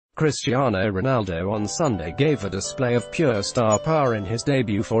Cristiano Ronaldo on Sunday gave a display of pure star power in his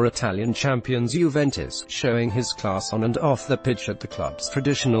debut for Italian champions Juventus, showing his class on and off the pitch at the club's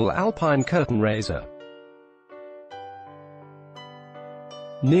traditional Alpine curtain raiser.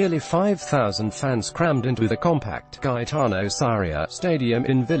 Nearly 5,000 fans crammed into the compact Gaetano Saria Stadium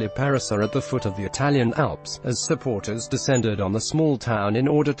in Villa Parasa at the foot of the Italian Alps, as supporters descended on the small town in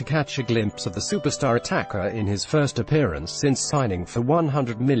order to catch a glimpse of the superstar attacker in his first appearance since signing for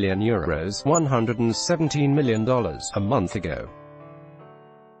 €100 million $117 million a month ago.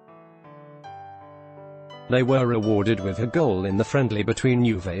 They were rewarded with a goal in the friendly between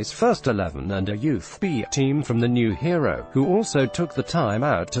Juve's first 11 and a Youth B team from the new hero, who also took the time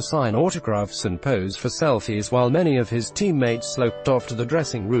out to sign autographs and pose for selfies while many of his teammates sloped off to the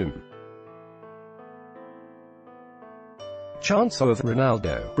dressing room. Chants of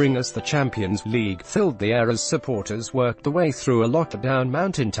 "Ronaldo, bring us the Champions League" filled the air as supporters worked their way through a locked-down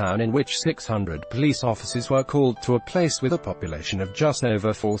mountain town in which 600 police officers were called to a place with a population of just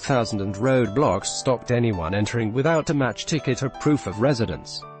over 4,000 and roadblocks stopped anyone entering without a match ticket or proof of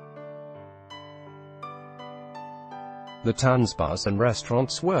residence. The town's bars and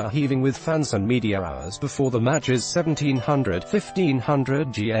restaurants were heaving with fans and media hours before the match's 1500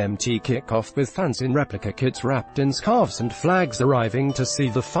 GMT kick-off, with fans in replica kits wrapped in scarves and flags arriving to see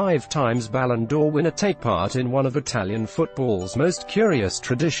the 5-time Ballon d'Or winner take part in one of Italian football's most curious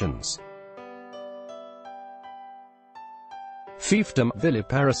traditions. Fiefdom. Villa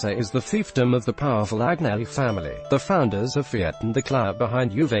Parasa is the fiefdom of the powerful Agnelli family, the founders of Fiat and the club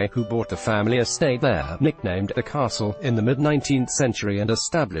behind Juve, who bought the family estate there, nicknamed the Castle, in the mid-19th century and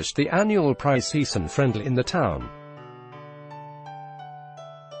established the annual pre-season friendly in the town.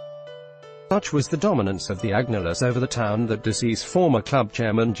 Such was the dominance of the Agnellis over the town that deceased former club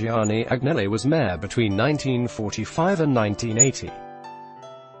chairman Gianni Agnelli was mayor between 1945 and 1980.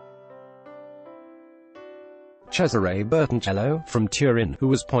 Cesare Bertoncello, from Turin, who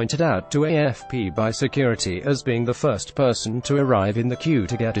was pointed out to AFP by security as being the first person to arrive in the queue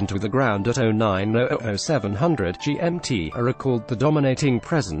to get into the ground at 09:00 GMT, recalled the dominating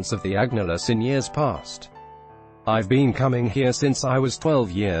presence of the Agnellis in years past. "I've been coming here since I was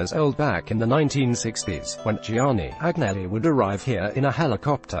 12 years old back in the 1960s, when Gianni Agnelli would arrive here in a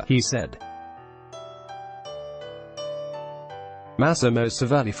helicopter," he said. Massimo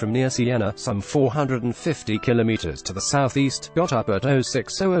Savelli from near Siena, some 450 kilometers to the southeast, got up at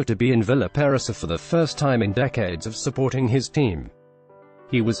 06:00 to be in Villa Parasa for the first time in decades of supporting his team.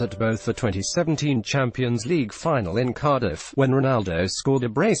 He was at both the 2017 Champions League final in Cardiff, when Ronaldo scored a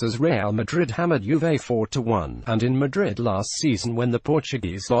brace as Real Madrid hammered Juve 4-1, and in Madrid last season when the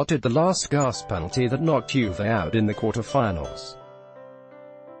Portuguese slotted the last-gasp penalty that knocked Juve out in the quarter-finals.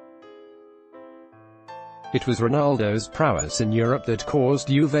 It was Ronaldo's prowess in Europe that caused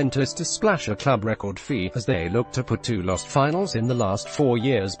Juventus to splash a club record fee, as they looked to put 2 lost finals in the last 4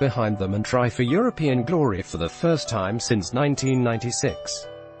 years behind them and try for European glory for the first time since 1996.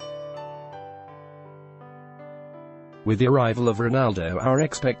 With the arrival of Ronaldo, our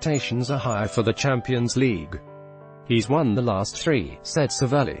expectations are high for the Champions League. He's won the last 3, said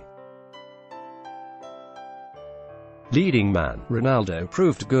Savelli. Leading man, Ronaldo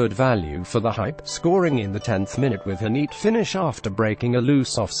proved good value for the hype, scoring in the 10th minute with a neat finish after breaking a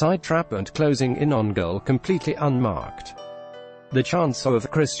loose offside trap and closing in on goal completely unmarked. The chants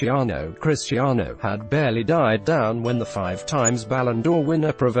of Cristiano had barely died down when the 5-time Ballon d'Or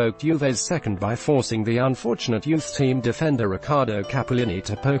winner provoked Juve's second by forcing the unfortunate youth team defender Riccardo Cappellini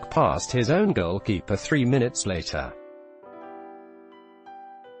to poke past his own goalkeeper 3 minutes later.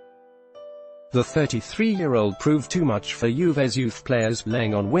 The 33-year-old proved too much for Juve's youth players,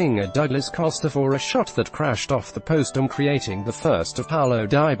 laying on winger Douglas Costa for a shot that crashed off the post and creating the first of Paulo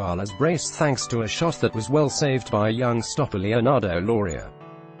Dybala's brace thanks to a shot that was well saved by young stopper Leonardo Loria.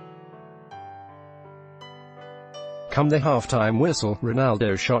 Come the half-time whistle,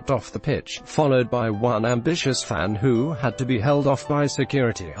 Ronaldo shot off the pitch, followed by one ambitious fan who had to be held off by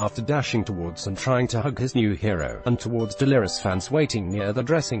security after dashing towards and trying to hug his new hero, and towards delirious fans waiting near the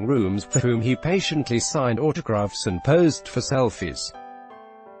dressing rooms, for whom he patiently signed autographs and posed for selfies.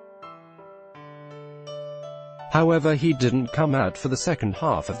 However, he didn't come out for the second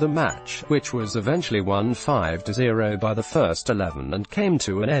half of the match, which was eventually won 5-0 by the first 11 and came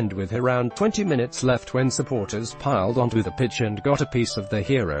to an end with around 20 minutes left when supporters piled onto the pitch and got a piece of the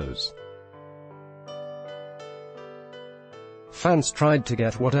heroes. Fans tried to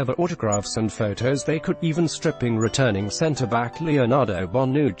get whatever autographs and photos they could, even stripping returning centre-back Leonardo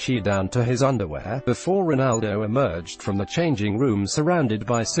Bonucci down to his underwear, before Ronaldo emerged from the changing room surrounded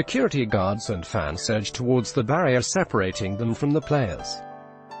by security guards and fans surged towards the barrier separating them from the players.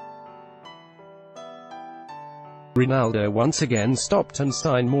 Ronaldo once again stopped and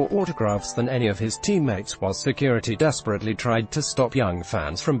signed more autographs than any of his teammates, while security desperately tried to stop young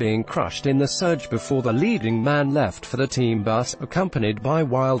fans from being crushed in the surge before the leading man left for the team bus, accompanied by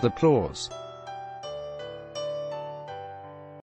wild applause.